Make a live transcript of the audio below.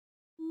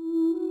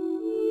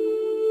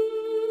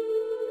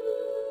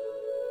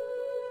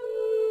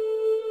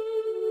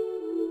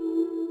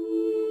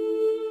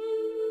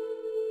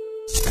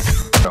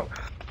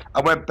I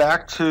went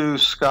back to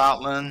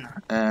Scotland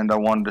and I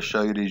wanted to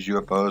show you these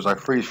UFOs. I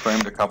freeze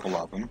framed a couple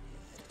of them.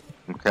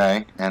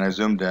 Okay, and I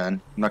zoomed in.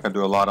 I'm not going to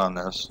do a lot on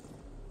this,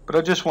 but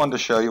I just wanted to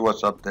show you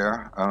what's up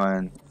there. I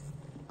mean,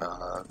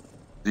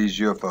 these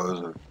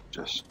UFOs are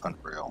just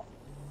unreal.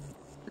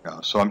 You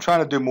know, so I'm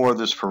trying to do more of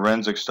this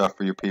forensic stuff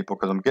for you people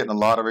because I'm getting a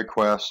lot of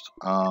requests.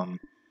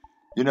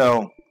 You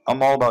know,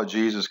 I'm all about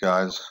Jesus,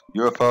 guys.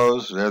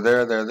 UFOs,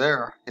 they're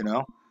there. You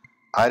know,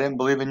 I didn't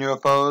believe in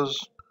UFOs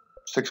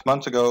 6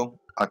 months ago.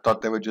 I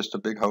thought they were just a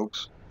big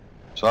hoax.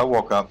 So I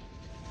woke up.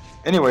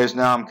 Anyways,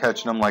 now I'm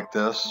catching them like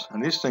this,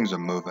 and these things are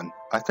moving.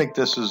 I think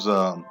this is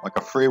like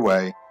a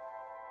freeway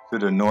through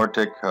the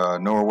Nordic,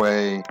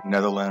 Norway,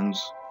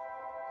 Netherlands.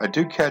 I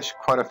do catch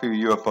quite a few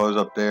UFOs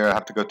up there. I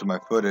have to go through my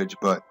footage,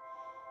 but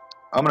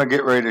I'm going to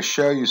get ready to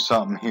show you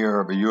something here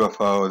of a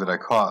UFO that I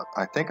caught.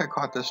 I think I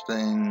caught this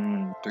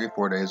thing 3 or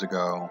 4 days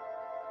ago.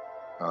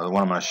 The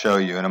one I'm going to show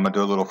you, and I'm going to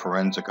do a little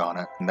forensic on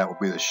it, and that will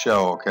be the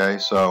show, okay?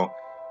 So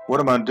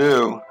what I'm going to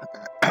do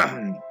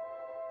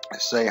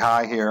is say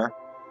hi here,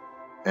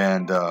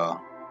 and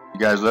you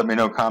guys let me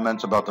know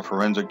comments about the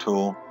forensic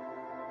tool.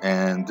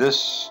 And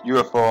this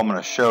UFO I'm going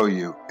to show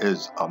you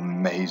is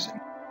amazing.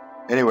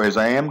 Anyways,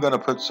 I am going to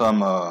put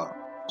some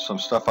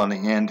stuff on the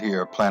end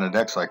here, Planet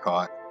X I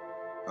caught.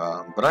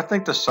 But I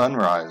think the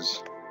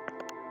sunrise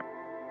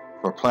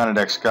for Planet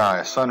X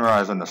sky,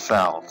 sunrise in the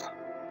south,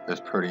 is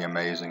pretty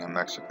amazing in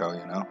Mexico,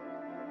 you know,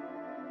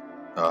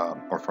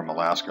 or from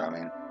Alaska, I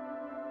mean.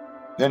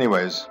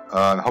 Anyways,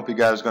 I hope you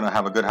guys are going to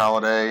have a good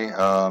holiday.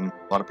 A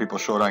lot of people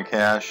short on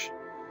cash,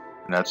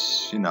 and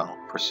that's, you know,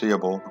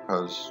 foreseeable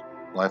because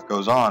life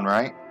goes on,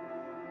 right?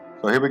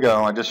 So here we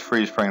go. I just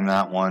freeze framed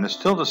that one. It's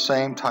still the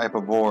same type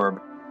of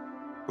orb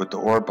with the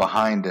orb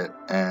behind it,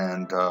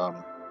 and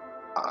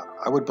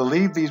I would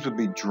believe these would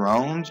be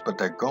drones, but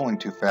they're going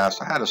too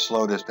fast. I had to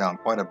slow this down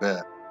quite a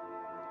bit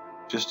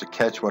just to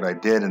catch what I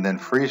did, and then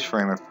freeze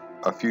frame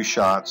a few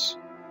shots.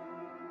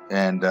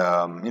 And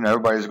you know,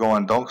 everybody's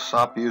going, don't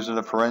stop using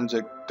the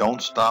forensic,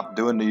 don't stop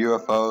doing the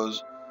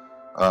UFOs.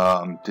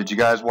 Did you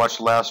guys watch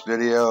the last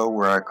video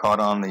where I caught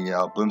on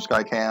the Bloom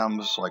Sky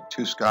cams, like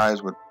 2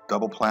 skies with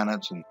double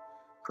planets and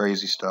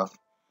crazy stuff?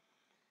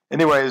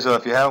 Anyways,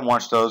 if you haven't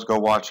watched those, go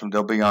watch them.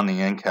 They'll be on the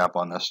end cap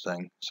on this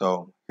thing.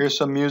 So here's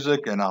some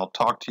music, and I'll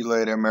talk to you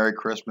later. Merry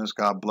Christmas.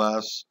 God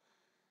bless.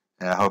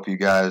 And I hope you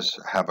guys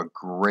have a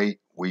great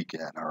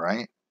weekend, all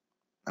right?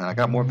 And I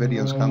got more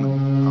videos coming.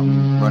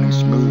 I'm running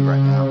smooth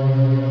right now.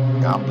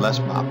 God bless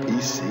my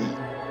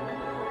PC.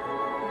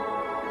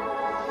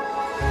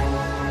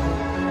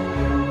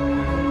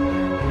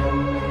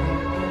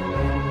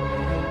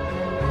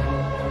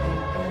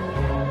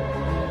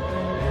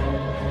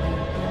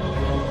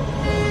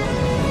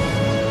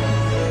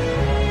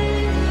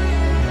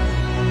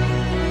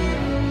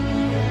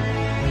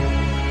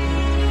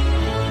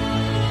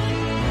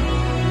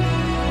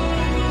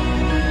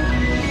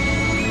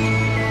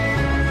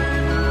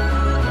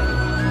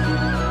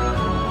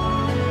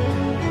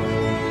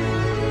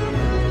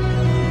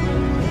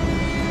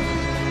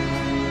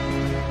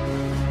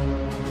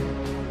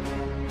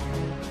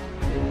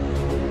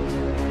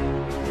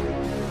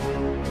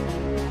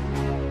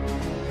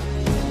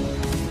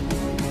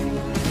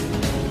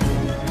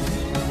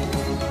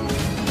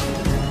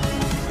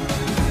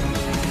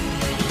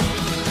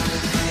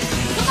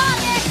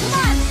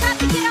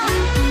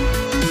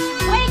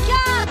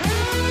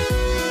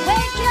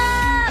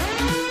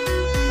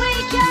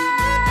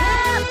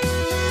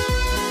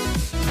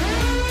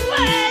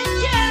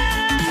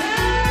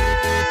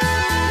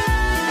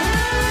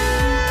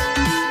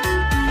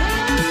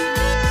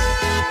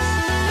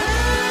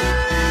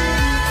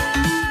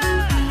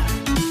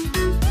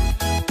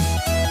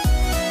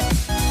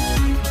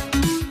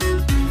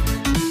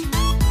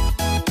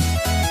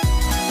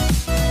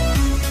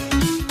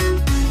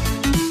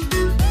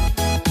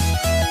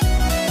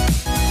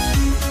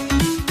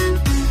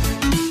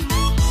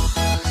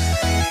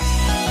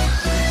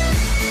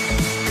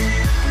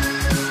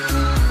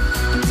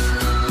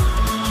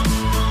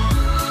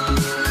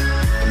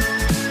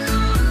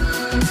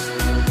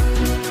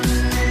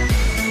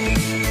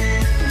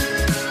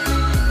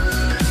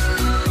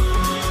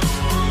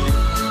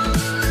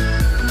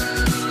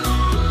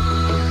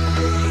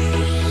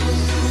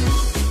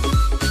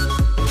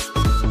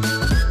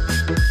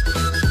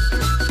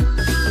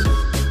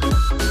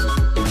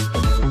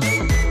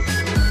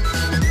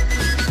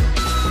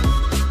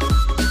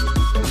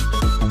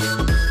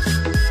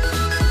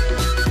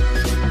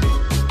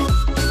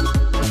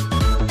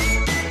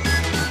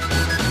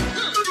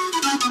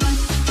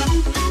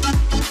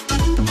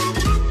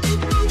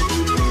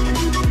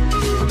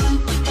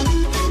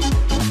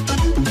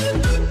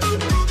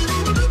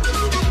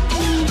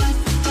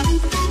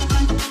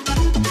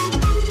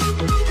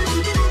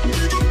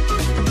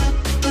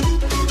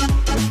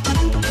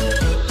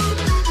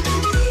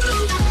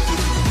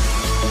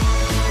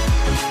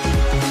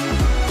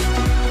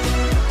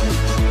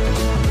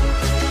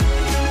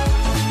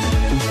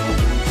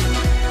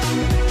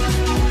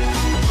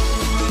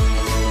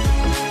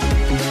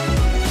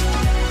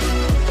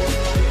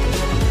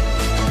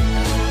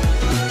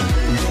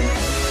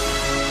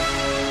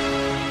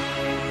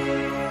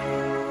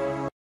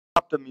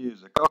 Stop the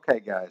music. Okay,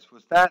 guys,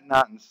 was that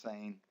not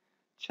insane?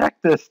 Check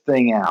this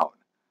thing out.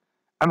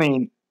 I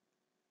mean,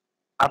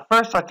 at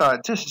first I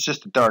thought this is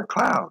just a dark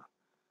cloud.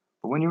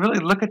 But when you really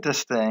look at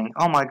this thing,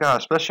 oh my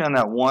God, especially on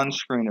that one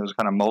screen, it was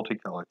kind of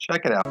multicolored.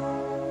 Check it out.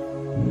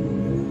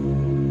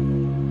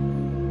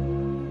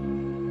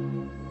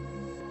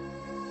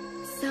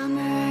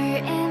 Summer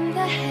in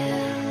the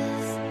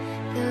hills,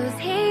 those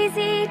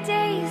hazy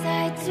days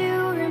I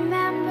do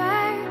remember.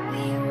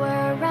 We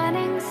were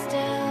running still,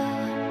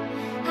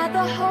 had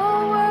the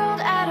whole world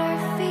at our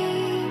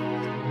feet,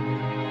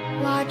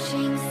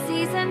 watching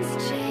seasons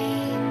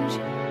change.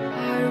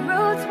 Our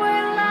roads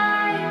were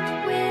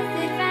lined with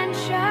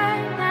adventure,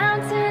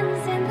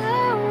 mountains in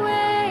the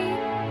way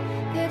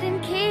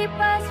couldn't keep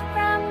us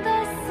from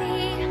the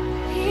sea.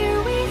 Here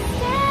we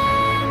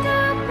stand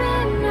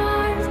open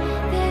arms,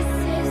 this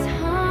is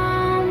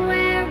home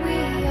where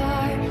we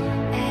are,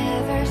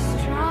 ever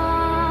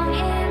strong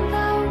in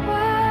the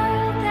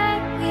world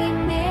that we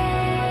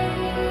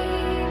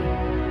made.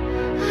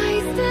 I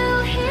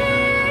still hear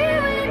you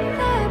in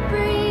the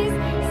breeze,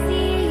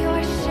 see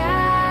your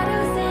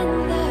shadows in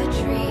the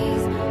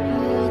trees,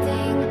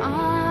 holding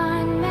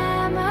on,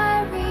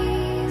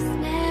 memories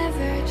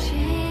never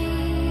change.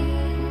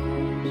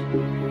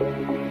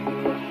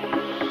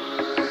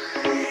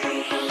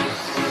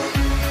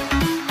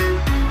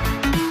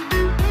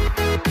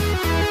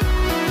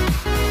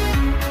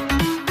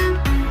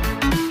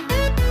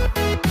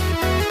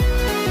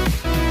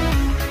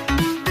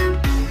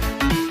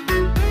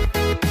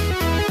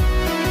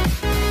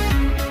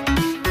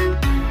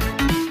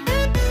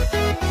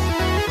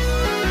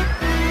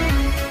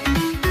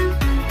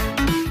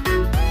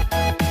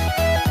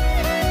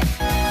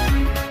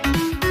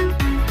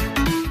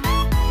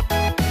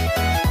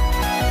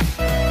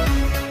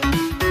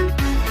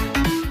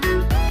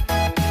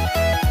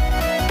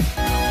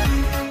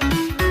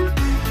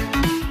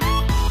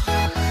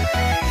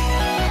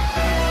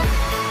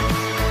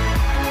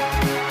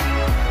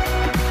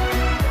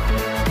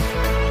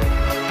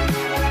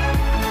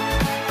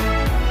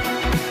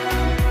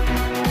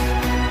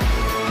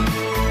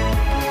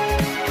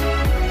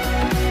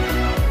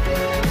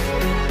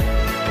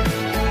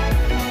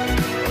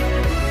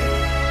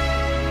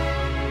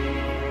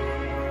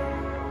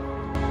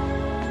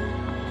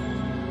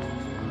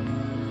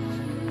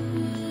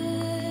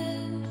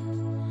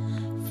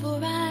 For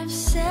I've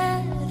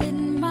said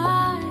in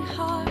my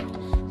heart,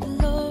 the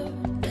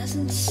Lord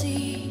doesn't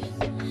see.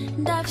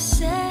 And I've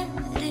said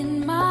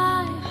in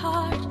my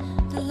heart,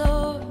 the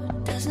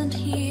Lord doesn't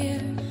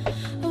hear.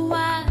 Oh,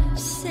 I've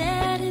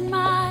said in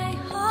my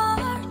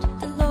heart,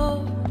 the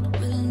Lord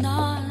will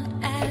not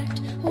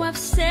act. Oh, I've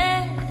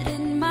said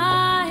in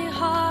my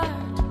heart,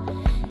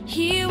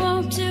 He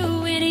won't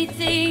do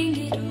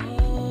anything at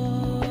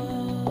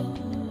all.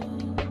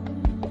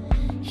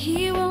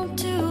 He won't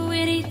do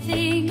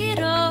anything at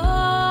all.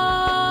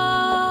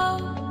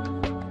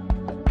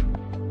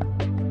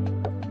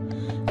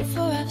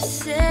 For I've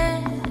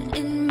said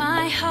in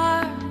my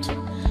heart,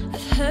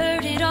 I've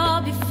heard it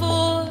all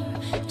before.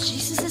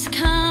 Jesus is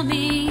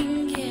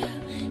coming, yeah.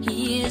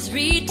 He is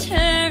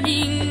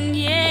returning,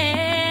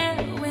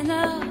 yeah. When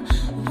the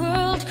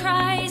world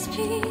cries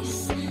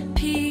peace,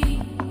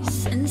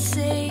 peace and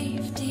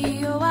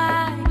safety. Oh,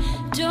 I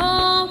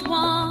don't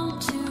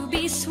want to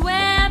be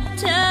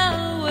swept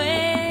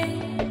away.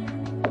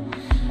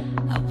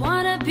 I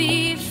wanna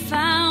be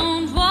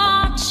found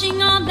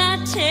watching on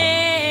that tape.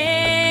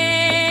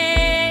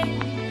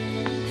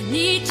 I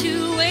need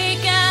to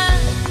wake up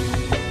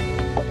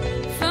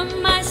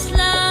from my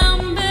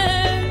slumber.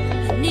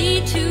 I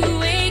need to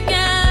wake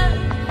up,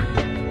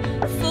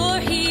 for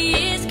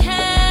He is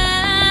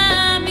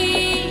coming.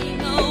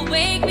 Oh,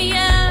 wake me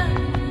up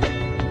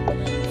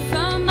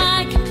from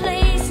my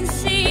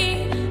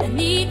complacency. I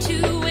need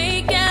to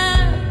wake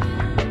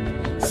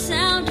up,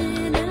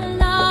 sounding an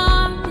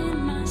alarm in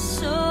my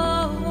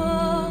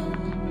soul.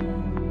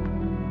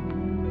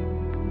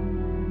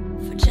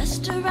 For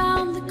just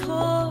around the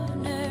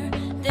corner,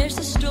 there's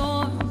a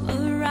storm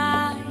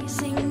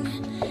arising,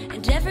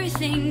 and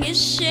everything is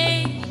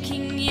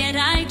shaking, yet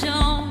I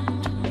don't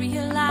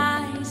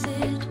realize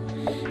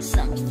it.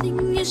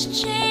 Something is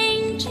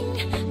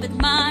changing, but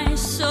my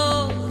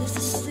soul is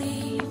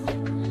asleep.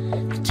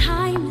 The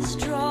time is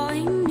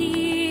drawing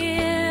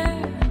near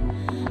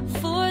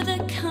for the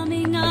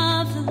coming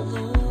of the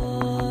Lord.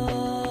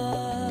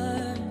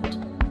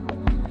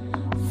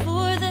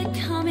 For the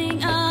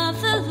coming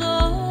of the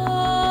Lord.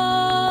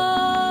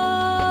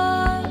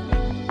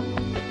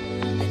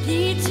 I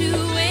need to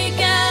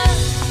wake up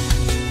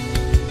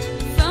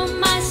from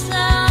my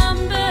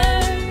slumber.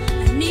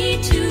 I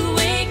need to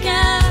wake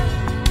up,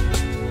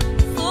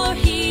 for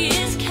He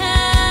is coming.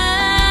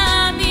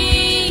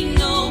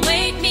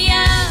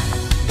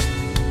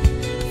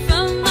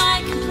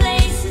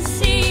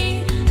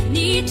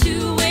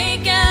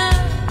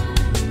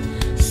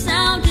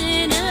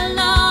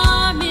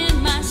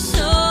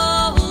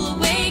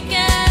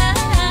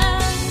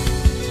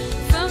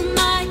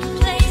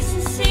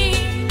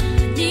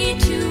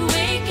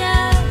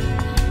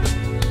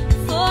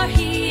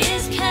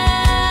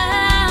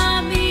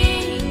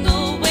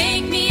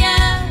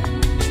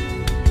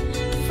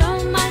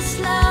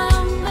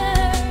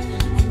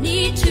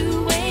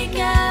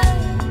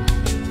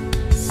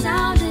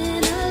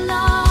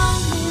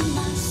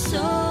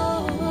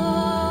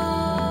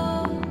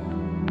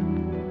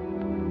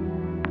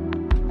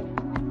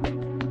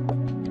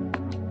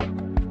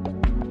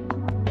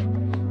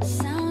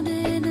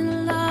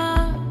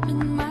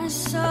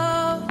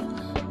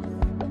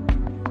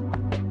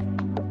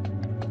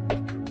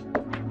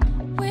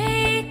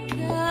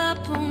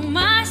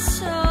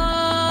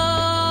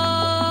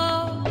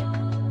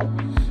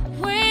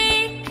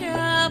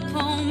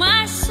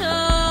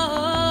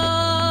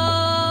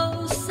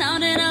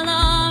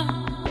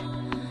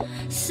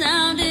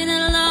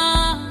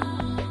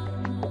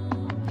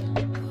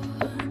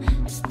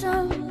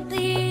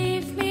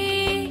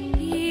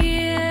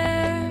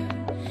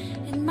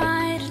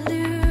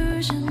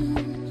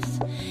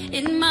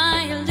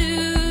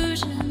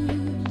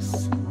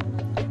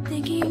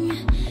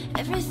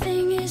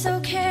 everything is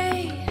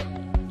okay.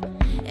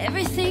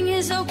 Everything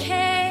is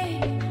okay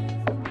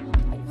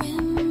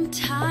when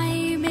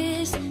time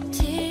is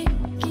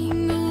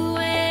ticking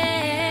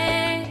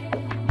away.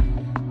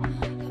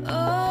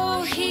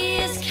 Oh, he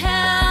is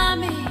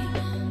coming.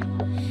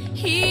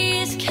 He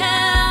is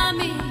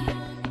coming.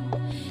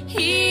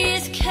 He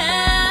is coming.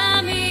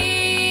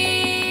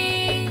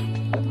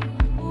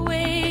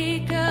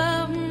 Wake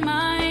up,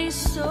 my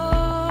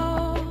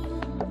soul.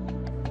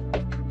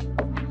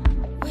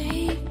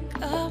 Wake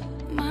up,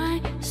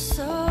 my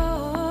soul.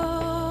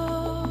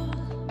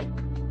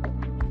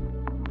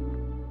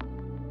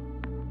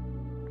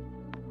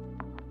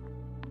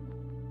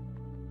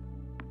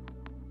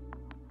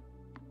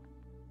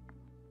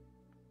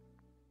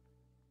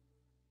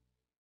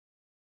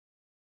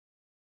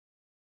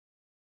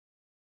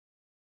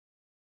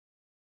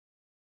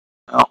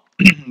 Now,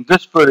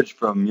 this footage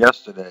from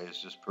yesterday is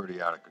just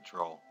pretty out of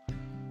control.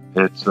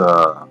 It's,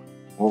 what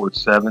would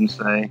 7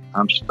 say?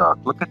 I'm stuck.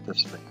 Look at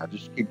this thing. I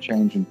just keep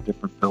changing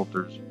different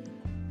filters.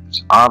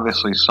 It's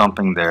obviously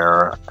something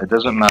there. It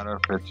doesn't matter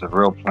if it's a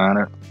real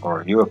planet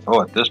or a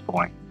UFO at this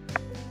point.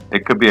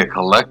 It could be a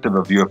collective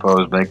of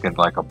UFOs making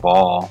like a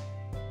ball,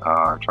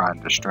 trying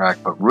to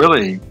distract. But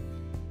really,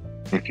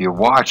 if you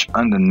watch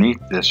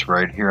underneath this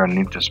right here,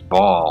 underneath this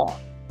ball,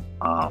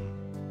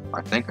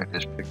 I think I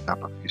just picked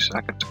up a few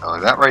seconds ago.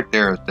 That right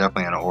there is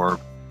definitely an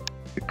orb.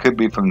 It could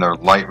be from the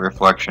light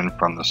reflection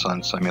from the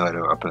sun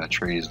simulator up in the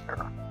trees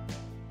there.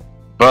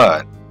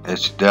 But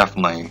it's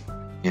definitely,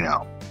 you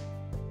know,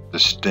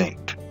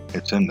 distinct.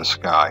 It's in the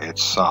sky.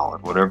 It's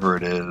solid. Whatever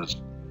it is,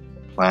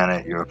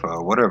 planet,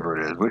 UFO, whatever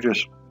it is. We're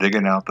just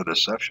digging out the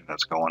deception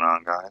that's going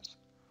on, guys.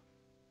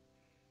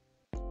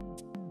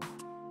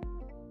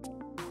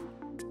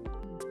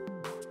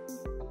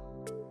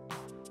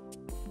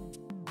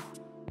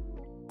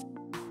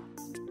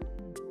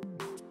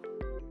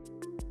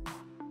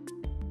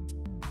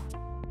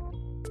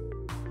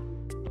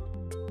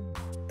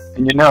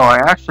 And you know, I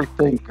actually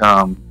think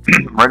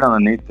right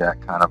underneath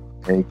that kind of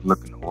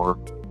egg-looking orb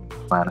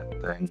planet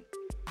thing,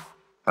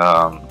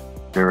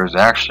 there is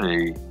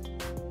actually,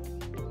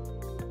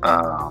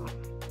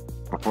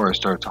 before I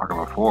started talking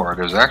before,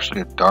 there's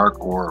actually a dark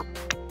orb.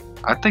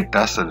 I think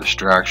that's a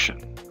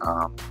distraction.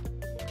 A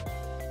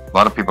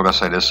lot of people are going to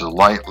say this is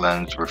light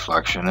lens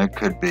reflection. It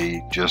could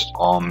be just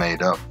all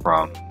made up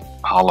from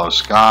hollow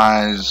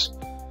skies.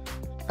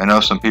 I know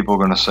some people are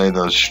going to say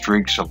those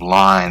streaks of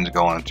lines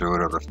going through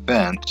it are the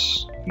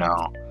fence.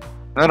 No,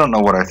 I don't know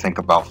what I think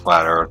about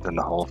flat Earth and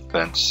the whole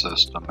fence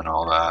system and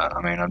all that.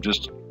 I mean,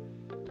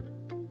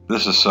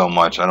 this is so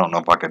much. I don't know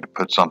if I could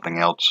put something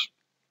else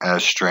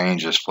as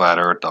strange as flat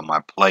Earth on my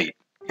plate.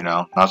 You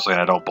know, not saying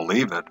I don't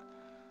believe it.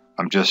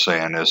 I'm just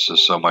saying this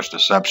is so much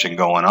deception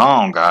going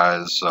on,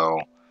 guys.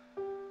 So,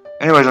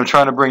 anyways, I'm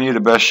trying to bring you the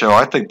best show.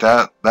 I think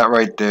that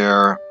right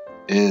there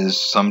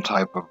is some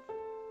type of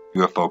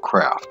UFO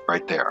craft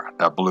right there,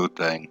 that blue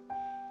thing.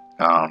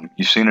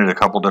 You've seen it a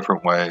couple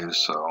different ways,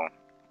 so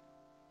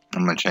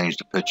I'm going to change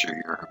the picture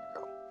here. Here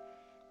we go.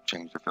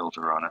 Change the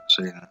filter on it.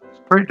 See, it's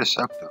pretty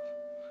deceptive.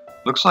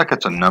 Looks like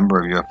it's a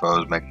number of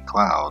UFOs making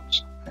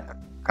clouds, and it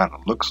kind of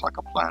looks like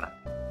a planet.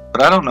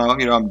 But I don't know,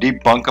 you know, I'm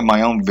debunking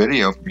my own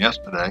video from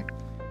yesterday.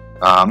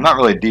 I'm not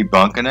really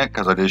debunking it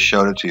because I just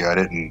showed it to you. I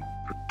didn't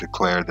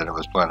declare that it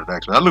was Planet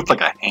X, but that looked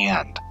like a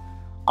hand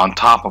on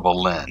top of a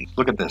lens.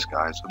 Look at this,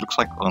 guys. It looks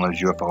like one of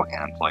those UFO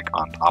hands, like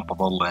on top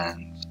of a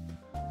lens.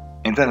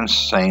 Ain't that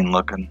insane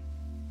looking?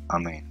 I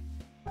mean,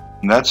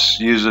 that's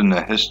using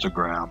the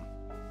histogram.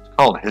 It's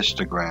called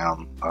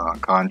histogram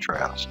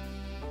contrast.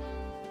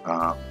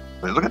 But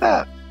look at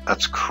that.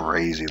 That's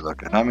crazy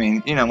looking. I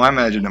mean, you know,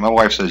 my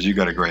wife says you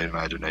got a great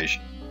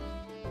imagination.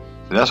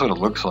 So that's what it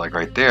looks like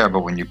right there.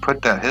 But when you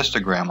put that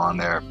histogram on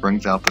there, it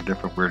brings out the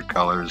different weird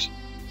colors.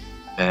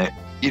 And it,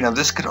 you know,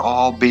 this could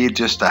all be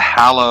just a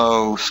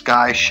halo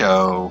sky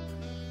show.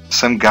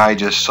 Some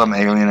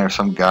alien or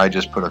some guy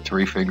just put a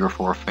 3-finger,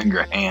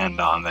 4-finger hand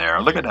on there.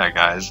 Look at that,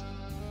 guys.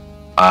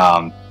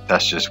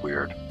 That's just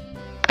weird.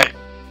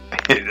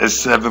 As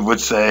Seven would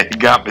say, it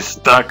got me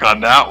stuck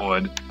on that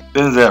one.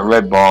 There's that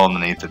red ball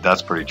underneath it.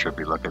 That's pretty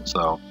trippy looking.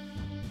 So,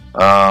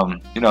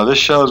 you know, this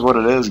shows what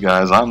it is,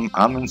 guys.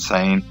 I'm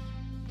insane.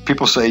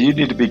 People say you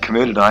need to be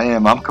committed. I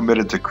am. I'm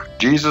committed to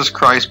Jesus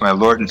Christ, my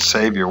Lord and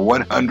Savior,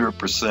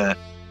 100%.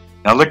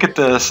 Now look at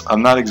this.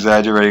 I'm not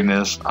exaggerating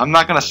this. I'm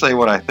not going to say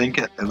what I think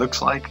it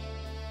looks like.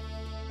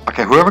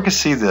 Okay, whoever can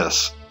see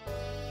this,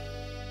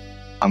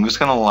 I'm just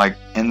going to like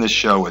end the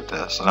show with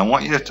this. And I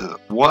want you to,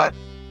 what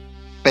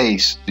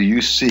face do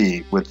you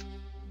see with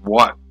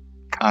what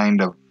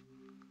kind of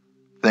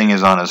thing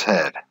is on his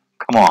head?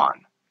 Come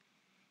on.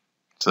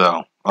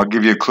 So I'll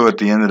give you a clue at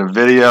the end of the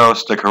video.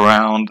 Stick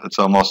around. It's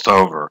almost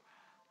over.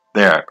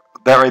 There.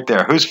 That right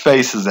there. Whose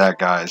face is that,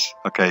 guys?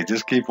 Okay,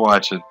 just keep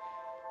watching.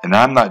 And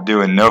I'm not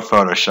doing no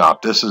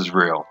Photoshop. This is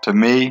real. To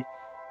me,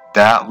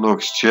 that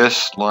looks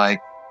just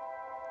like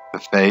the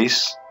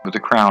face with the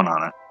crown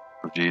on it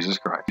of Jesus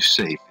Christ.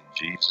 You're safe in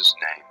Jesus'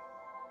 name.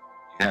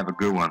 You have a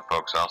good one,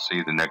 folks. I'll see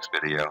you in the next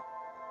video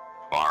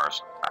tomorrow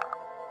sometime.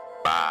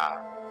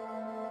 Bye.